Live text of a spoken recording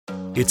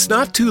It's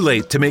not too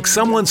late to make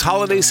someone's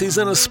holiday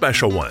season a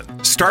special one.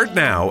 Start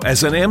now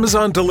as an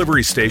Amazon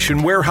Delivery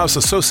Station warehouse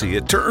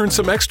associate to earn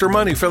some extra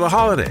money for the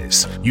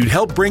holidays. You'd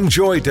help bring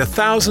joy to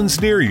thousands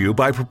near you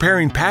by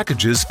preparing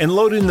packages and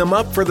loading them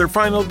up for their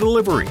final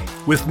delivery.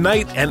 With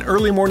night and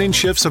early morning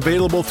shifts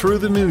available through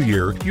the new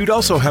year, you'd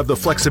also have the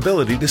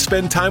flexibility to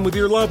spend time with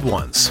your loved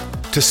ones.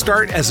 To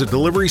start as a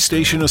delivery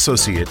station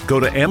associate,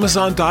 go to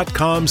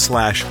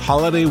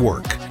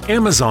amazon.com/holidaywork.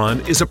 Amazon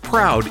is a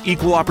proud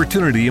equal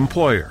opportunity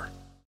employer.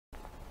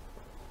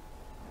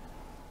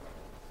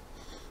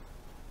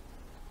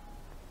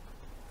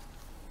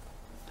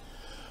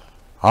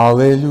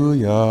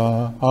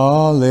 Hallelujah,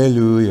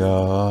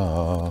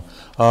 hallelujah,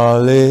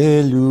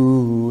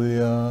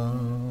 hallelujah.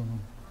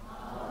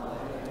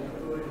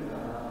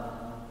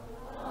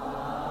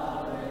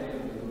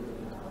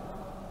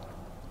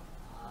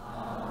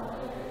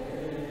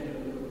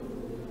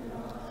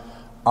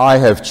 I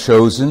have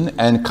chosen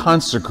and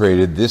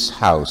consecrated this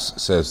house,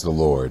 says the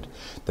Lord,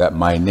 that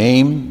my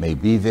name may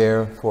be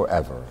there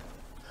forever.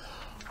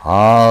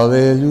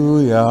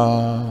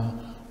 Hallelujah,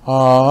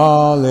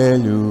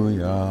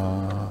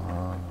 hallelujah,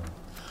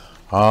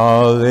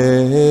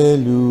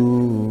 hallelujah.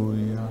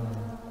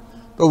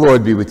 The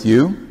Lord be with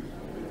you.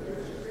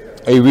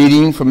 A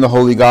reading from the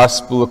Holy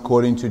Gospel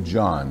according to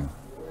John.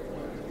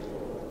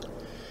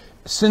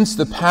 Since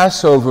the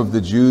Passover of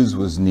the Jews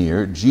was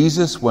near,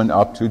 Jesus went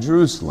up to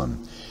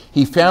Jerusalem.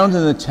 He found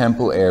in the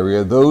temple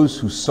area those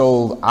who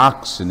sold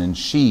oxen and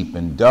sheep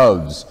and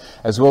doves,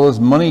 as well as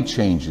money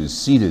changers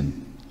seated.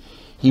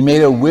 He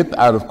made a whip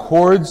out of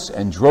cords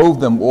and drove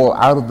them all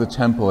out of the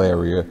temple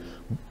area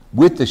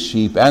with the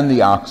sheep and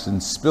the oxen,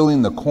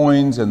 spilling the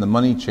coins and the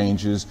money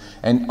changers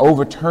and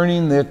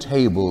overturning their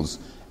tables.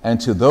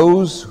 And to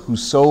those who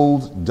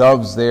sold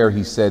doves there,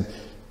 he said,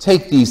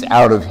 "Take these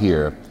out of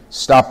here.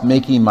 Stop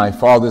making my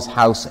Father's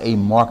house a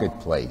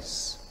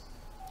marketplace."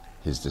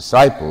 His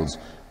disciples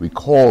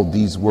recalled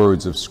these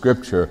words of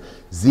Scripture,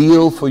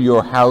 "Zeal for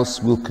your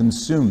house will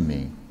consume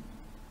me."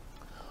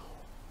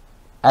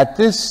 At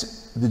this,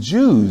 the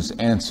Jews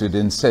answered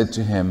and said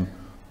to him,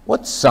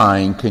 "What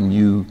sign can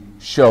you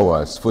show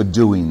us for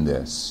doing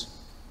this?"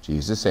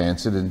 Jesus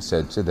answered and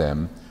said to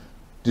them,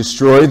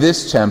 "Destroy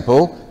this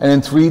temple, and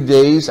in 3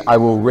 days I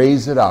will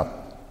raise it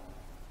up."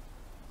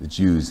 The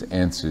Jews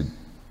answered,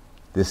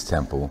 "This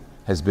temple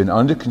has been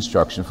under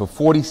construction for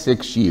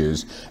 46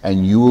 years,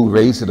 and you will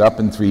raise it up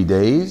in 3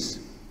 days?"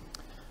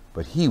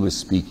 But he was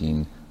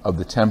speaking of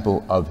the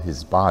temple of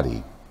his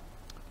body.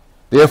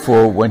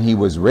 Therefore, when he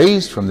was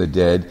raised from the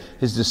dead,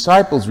 his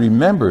disciples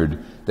remembered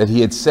that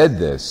he had said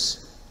this,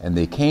 and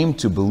they came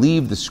to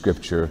believe the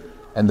Scripture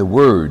and the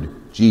word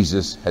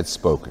Jesus had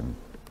spoken.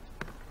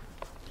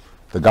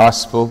 The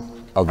Gospel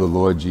of the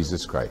Lord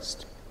Jesus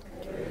Christ.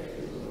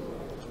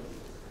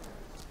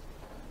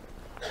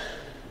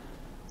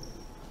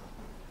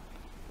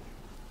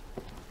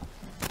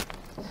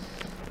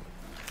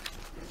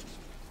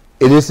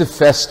 It is a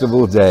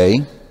festival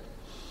day.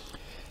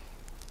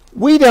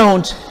 We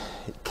don't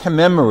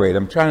commemorate.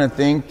 I'm trying to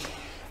think.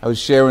 I was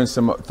sharing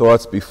some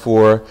thoughts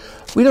before.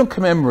 We don't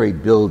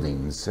commemorate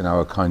buildings in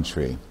our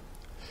country.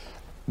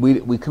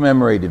 We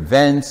commemorate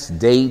events,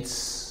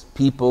 dates,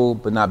 people,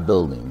 but not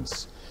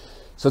buildings.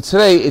 So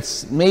today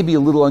it's maybe a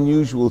little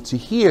unusual to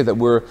hear that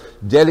we're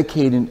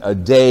dedicating a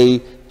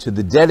day to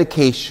the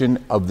dedication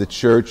of the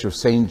Church of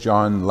St.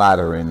 John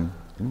Lateran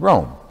in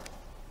Rome.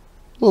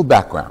 A little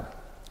background.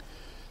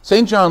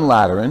 St. John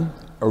Lateran,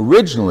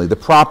 originally the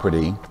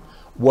property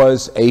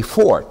was a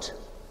fort,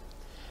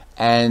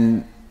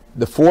 and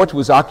the fort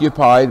was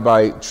occupied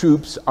by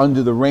troops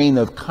under the reign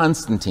of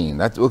Constantine.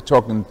 We're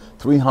talking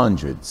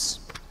 300s.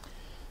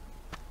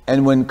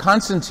 And when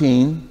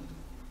Constantine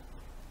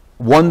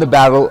won the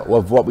battle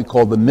of what we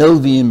call the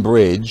Milvian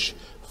Bridge,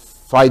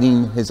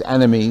 fighting his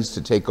enemies to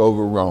take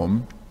over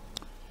Rome,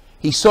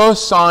 he saw a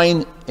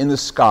sign in the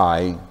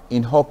sky,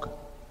 in hoc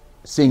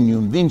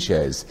signum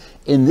vinces.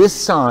 In this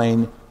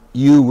sign,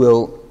 you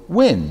will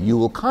win, you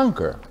will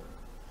conquer.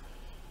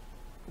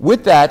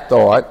 With that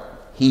thought,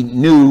 he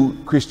knew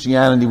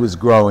Christianity was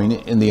growing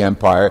in the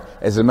empire.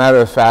 As a matter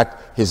of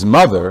fact, his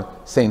mother,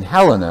 St.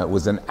 Helena,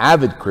 was an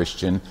avid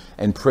Christian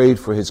and prayed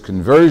for his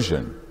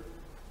conversion.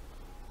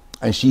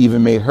 And she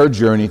even made her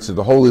journey to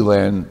the Holy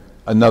Land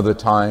another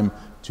time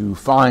to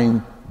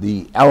find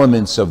the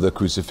elements of the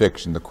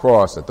crucifixion, the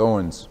cross, the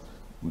thorns.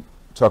 We'll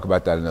talk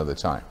about that another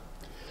time.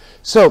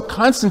 So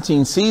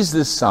Constantine sees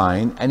this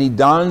sign, and he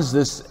dons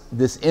this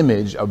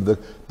image of the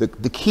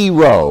key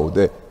row,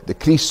 the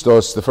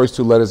Christos, the first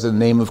two letters of the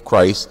name of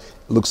Christ.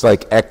 It looks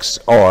like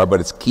XR, but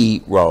it's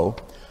key row,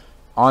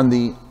 on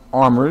the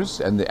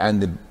armors and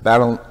the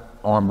battle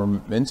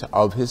armament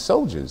of his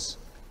soldiers.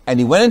 And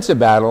he went into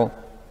battle,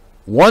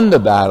 won the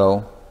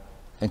battle,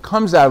 and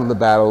comes out of the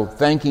battle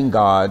thanking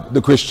God,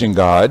 the Christian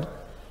God,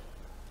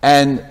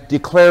 and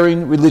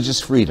declaring religious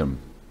freedom.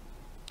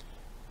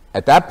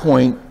 At that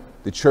point,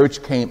 the church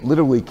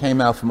literally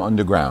came out from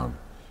underground,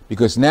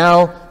 because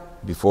now,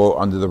 before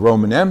under the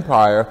Roman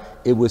Empire,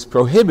 it was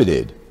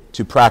prohibited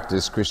to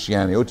practice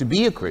Christianity or to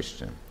be a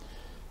Christian.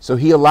 So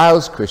he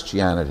allows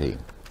Christianity.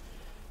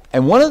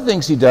 And one of the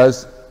things he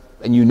does,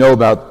 and you know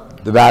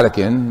about the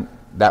Vatican,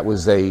 that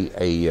was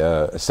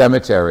a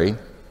cemetery.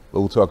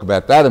 We'll talk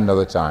about that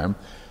another time.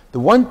 The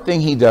one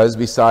thing he does,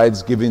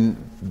 besides giving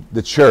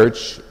the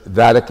church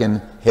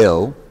Vatican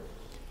Hill,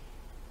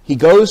 he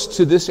goes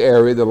to this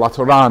area, the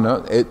Lateran.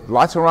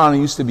 Lateran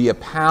used to be a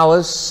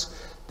palace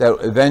that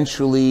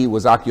eventually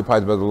was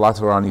occupied by the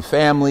Laterani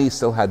family,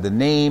 still had the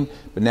name,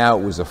 but now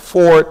it was a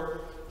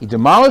fort. He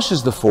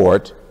demolishes the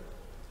fort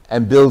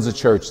and builds a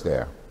church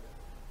there.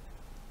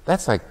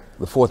 That's like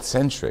the 4th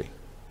century.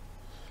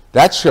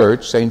 That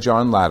church, St.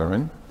 John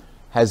Lateran,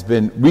 has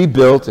been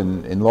rebuilt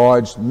and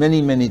enlarged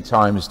many, many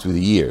times through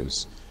the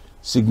years.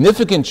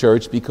 Significant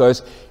church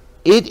because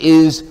it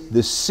is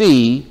the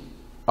see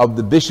of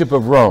the Bishop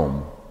of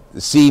Rome.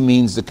 The see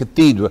means the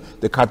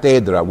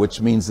cathedra, which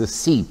means the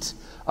seat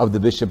of the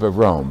Bishop of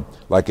Rome.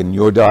 Like in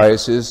your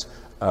diocese,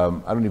 I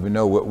don't even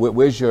know,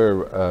 where's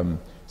your,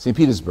 St.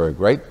 Petersburg,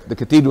 right? The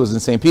cathedral is in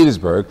St.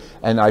 Petersburg,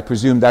 and I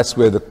presume that's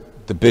where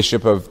the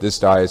bishop of this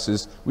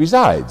diocese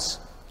resides.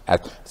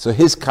 So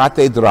his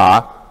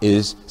cathedra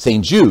is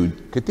St.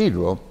 Jude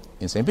Cathedral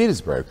in St.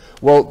 Petersburg.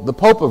 Well, the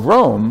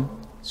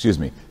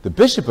the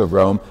Bishop of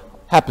Rome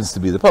happens to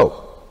be the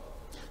Pope.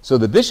 So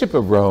the Bishop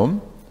of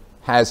Rome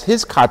has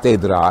his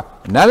cathedra,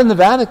 not in the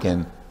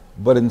Vatican,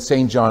 but in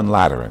St. John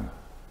Lateran.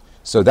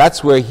 So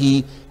that's where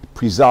he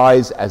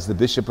presides as the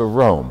Bishop of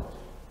Rome.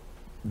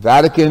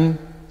 Vatican,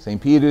 St.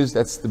 Peter's,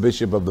 that's the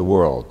Bishop of the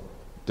world.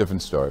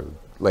 Different story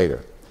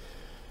later.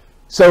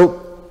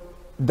 So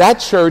that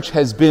church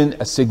has been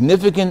a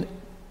significant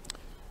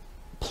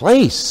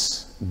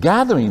place,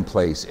 gathering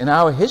place in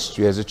our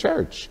history as a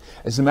church.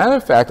 As a matter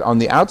of fact, on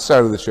the outside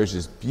of the church,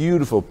 this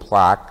beautiful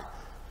plaque,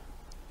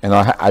 and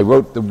I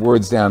wrote the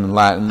words down in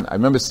Latin. I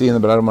remember seeing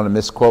them, but I don't want to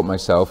misquote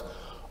myself.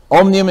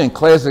 Omnium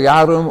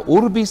ecclesiarum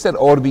urbis et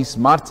orbis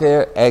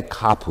mater et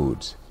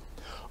caput.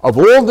 Of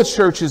all the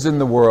churches in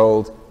the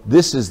world,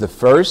 this is the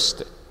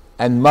first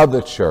and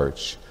mother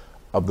church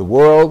of the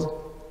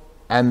world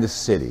and the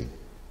city,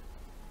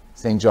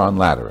 St. John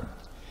Lateran.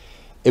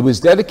 It was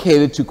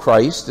dedicated to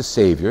Christ, the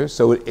Savior,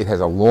 so it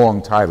has a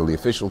long title. The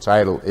official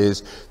title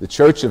is the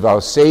Church of Our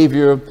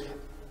Savior,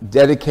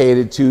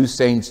 dedicated to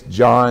St.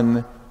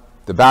 John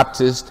the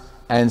Baptist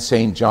and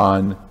St.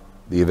 John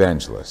the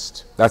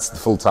Evangelist. That's the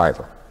full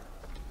title.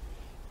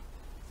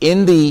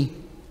 In the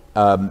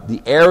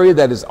area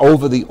that is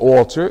over the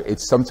altar,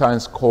 it's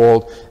sometimes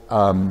called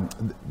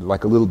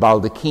like a little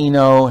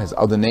baldacchino, has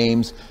other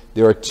names.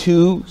 There are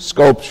 2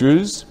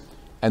 sculptures,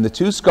 and the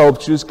 2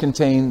 sculptures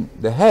contain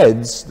the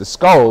heads, the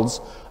skulls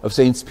of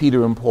Saints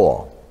Peter and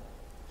Paul.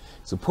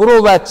 So put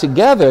all that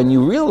together and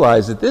you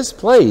realize that this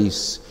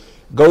place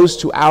goes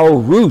to our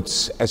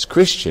roots as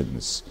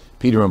Christians.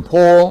 Peter and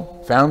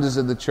Paul, founders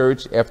of the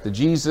church after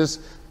Jesus.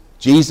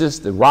 Jesus,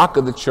 the rock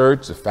of the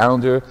church, the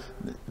founder,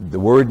 the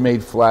Word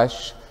made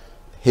flesh.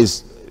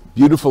 His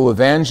beautiful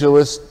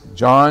evangelist,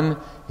 John,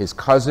 his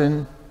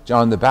cousin,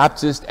 John the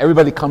Baptist.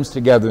 Everybody comes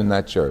together in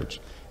that church.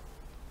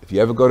 If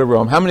you ever go to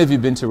Rome, how many of you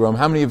have been to Rome?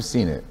 How many have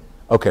seen it?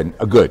 Okay,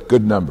 a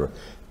good number.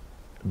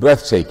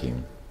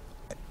 Breathtaking.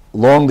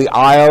 Along the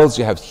aisles,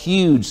 you have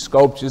huge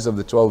sculptures of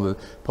the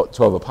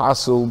 12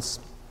 apostles.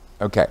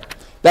 Okay,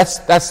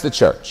 that's the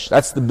church.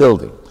 That's the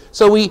building.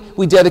 So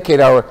we dedicate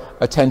our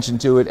attention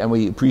to it and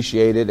we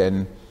appreciate it,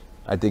 and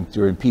I think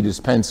during Peter's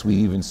Pence we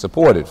even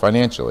support it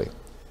financially.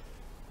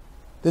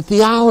 The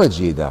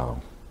theology,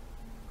 though,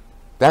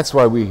 that's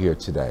why we're here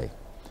today.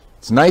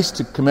 It's nice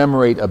to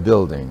commemorate a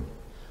building,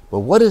 but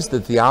what is the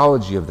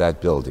theology of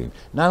that building?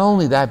 Not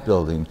only that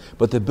building,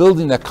 but the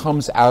building that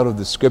comes out of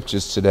the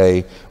scriptures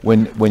today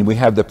when we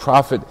have the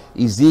prophet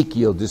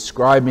Ezekiel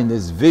describing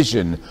this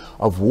vision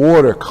of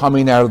water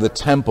coming out of the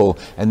temple,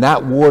 and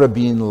that water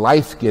being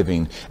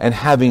life-giving and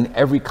having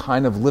every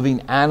kind of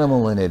living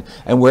animal in it.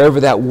 And wherever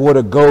that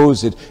water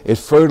goes, it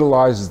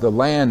fertilizes the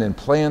land and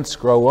plants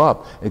grow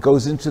up. It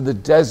goes into the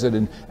desert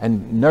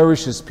and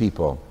nourishes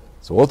people.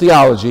 It's all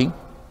theology.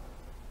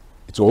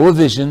 It's all a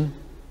vision.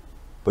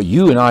 But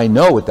you and I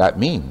know what that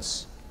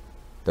means.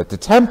 That the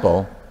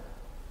temple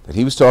that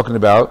he was talking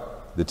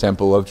about, the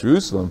temple of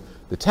Jerusalem,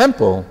 the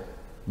temple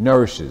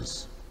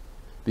nourishes.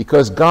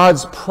 Because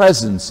God's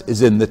presence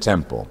is in the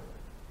temple.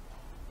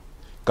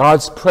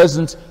 God's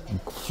presence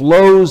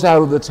flows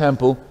out of the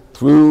temple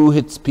through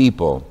its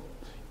people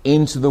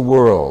into the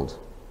world,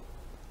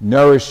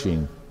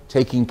 nourishing,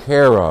 taking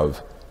care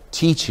of,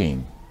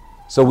 teaching.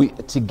 So we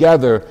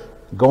together,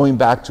 going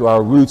back to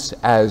our roots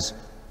as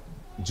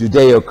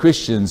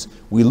Judeo-Christians,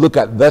 we look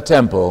at the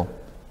temple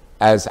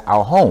as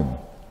our home.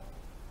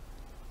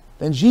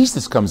 Then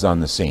Jesus comes on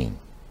the scene.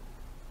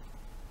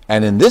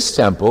 And in this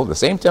temple, the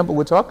same temple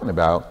we're talking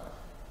about,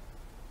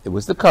 it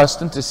was the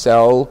custom to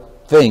sell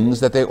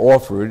things that they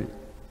offered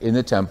in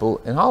the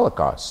temple in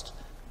Holocaust.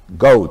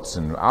 Goats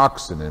and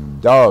oxen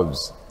and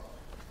doves.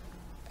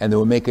 And they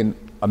were making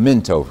a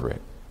mint over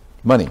it.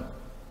 Money.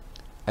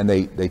 And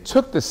they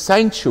took the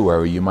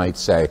sanctuary, you might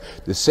say,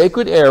 the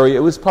sacred area,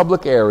 it was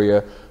public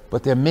area,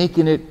 but they're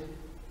making it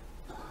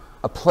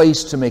a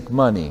place to make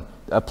money.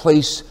 a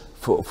place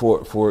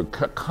for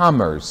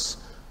commerce,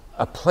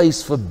 a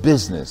place for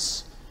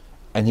business.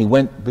 And he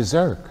went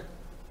berserk.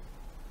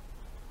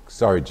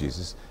 Sorry,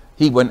 Jesus.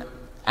 He went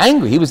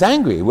angry. He was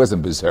angry. He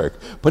wasn't berserk,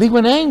 but he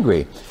went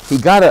angry. He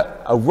got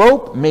a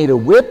rope, made a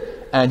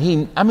whip, and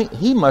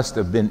he must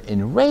have been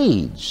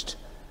enraged.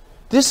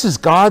 This is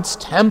God's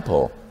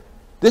temple.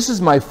 This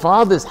is my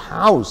Father's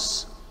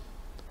house,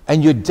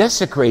 and you're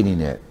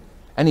desecrating it.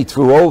 And he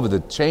threw over the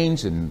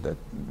change and the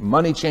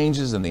money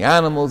changes and the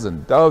animals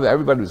and dove.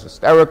 Everybody was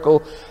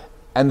hysterical.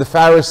 And the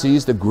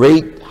Pharisees, the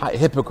great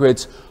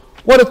hypocrites,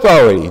 what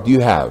authority do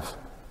you have?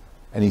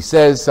 And he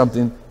says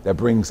something that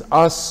brings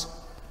us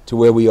to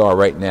where we are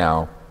right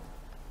now.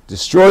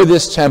 Destroy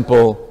this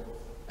temple,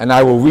 and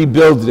I will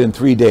rebuild it in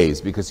 3 days,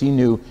 because he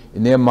knew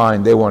in their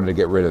mind they wanted to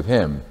get rid of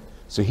him.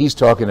 So he's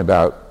talking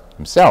about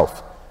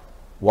himself.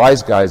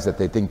 Wise guys that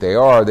they think they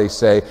are, they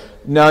say,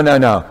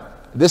 no.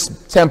 This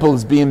temple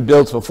is being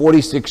built for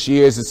 46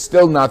 years. It's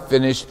still not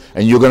finished,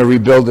 and you're going to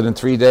rebuild it in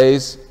 3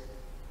 days?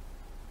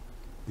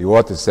 The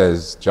author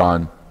says,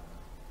 John,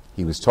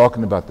 he was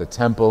talking about the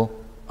temple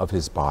of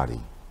his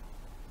body.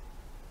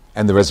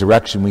 And the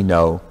resurrection, we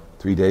know,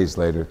 3 days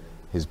later,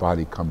 his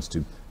body comes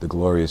to the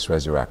glorious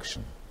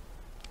resurrection.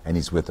 And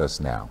he's with us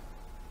now.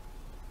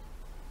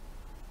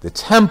 The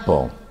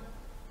temple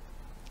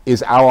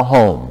is our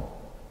home.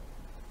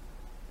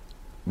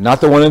 Not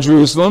the one in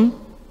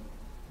Jerusalem,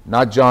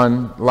 not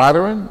John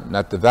Lateran,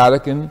 not the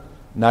Vatican,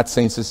 not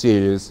St.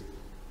 Cecilia's,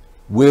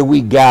 where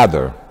we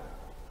gather,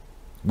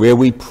 where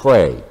we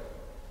pray.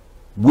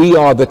 We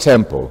are the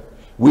temple.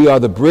 We are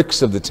the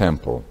bricks of the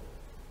temple.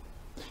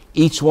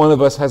 Each one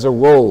of us has a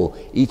role.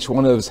 Each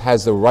one of us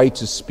has the right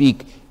to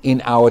speak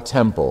in our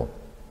temple.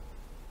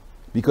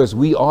 Because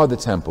we are the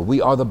temple.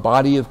 We are the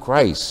body of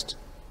Christ.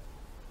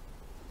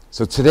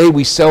 So today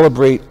we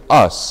celebrate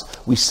us.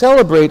 We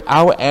celebrate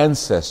our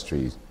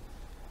ancestry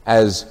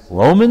as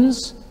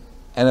Romans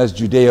and as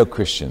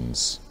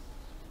Judeo-Christians.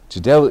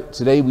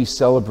 Today we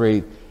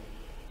celebrate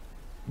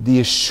the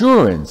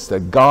assurance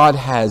that God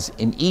has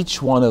in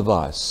each one of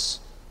us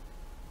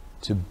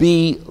to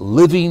be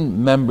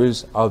living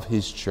members of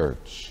his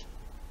church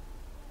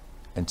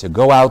and to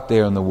go out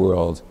there in the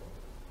world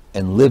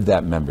and live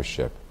that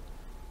membership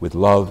with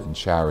love and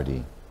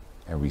charity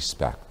and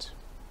respect.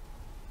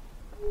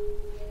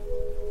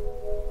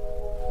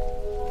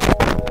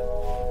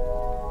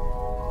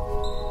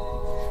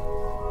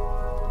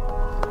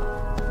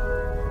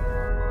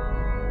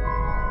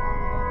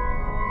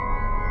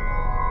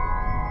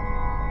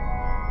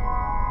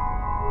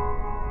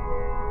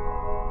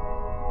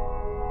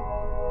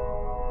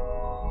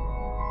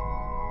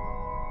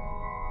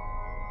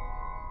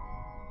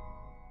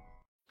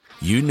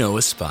 You know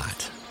a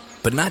spot,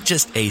 but not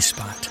just a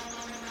spot,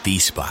 the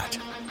spot.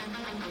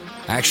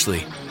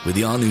 Actually, with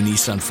the all-new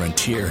Nissan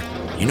Frontier,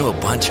 you know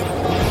a bunch of them.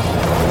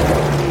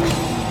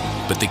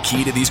 But the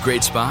key to these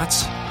great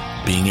spots?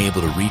 Being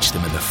able to reach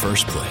them in the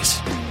first place.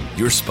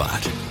 Your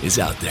spot is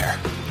out there.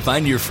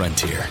 Find your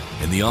Frontier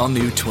in the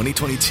all-new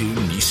 2022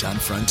 Nissan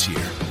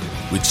Frontier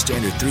with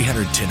standard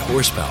 310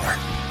 horsepower,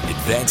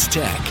 advanced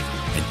tech,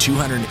 and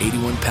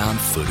 281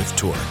 pound-foot of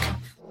torque.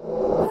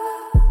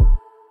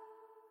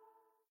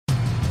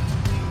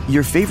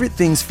 Your favorite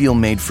things feel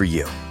made for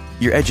you.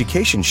 Your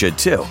education should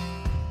too.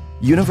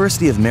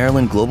 University of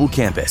Maryland Global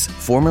Campus,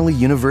 formerly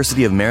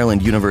University of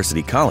Maryland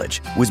University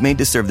College, was made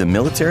to serve the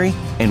military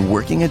and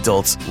working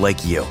adults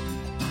like you.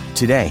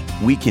 Today,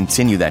 we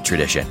continue that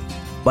tradition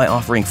by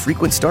offering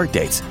frequent start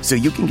dates so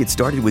you can get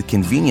started with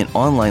convenient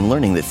online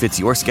learning that fits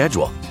your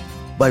schedule,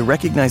 by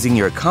recognizing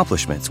your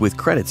accomplishments with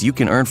credits you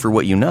can earn for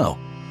what you know,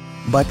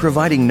 by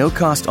providing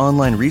no-cost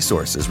online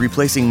resources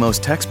replacing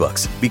most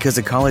textbooks because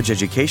a college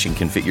education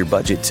can fit your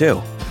budget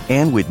too,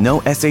 and with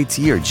no SAT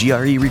or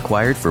GRE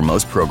required for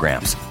most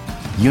programs.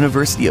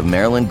 University of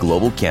Maryland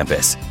Global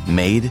Campus,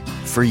 made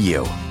for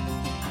you.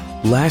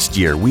 Last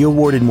year, we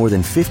awarded more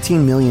than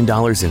 $15 million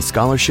in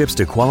scholarships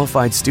to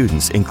qualified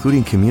students,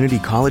 including community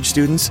college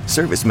students,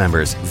 service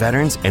members,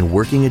 veterans, and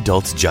working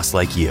adults just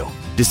like you.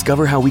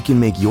 Discover how we can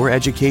make your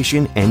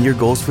education and your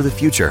goals for the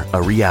future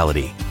a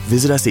reality.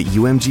 Visit us at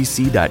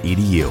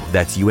umgc.edu.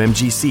 That's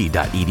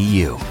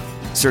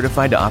umgc.edu.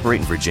 Certified to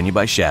operate in Virginia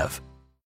by Chev.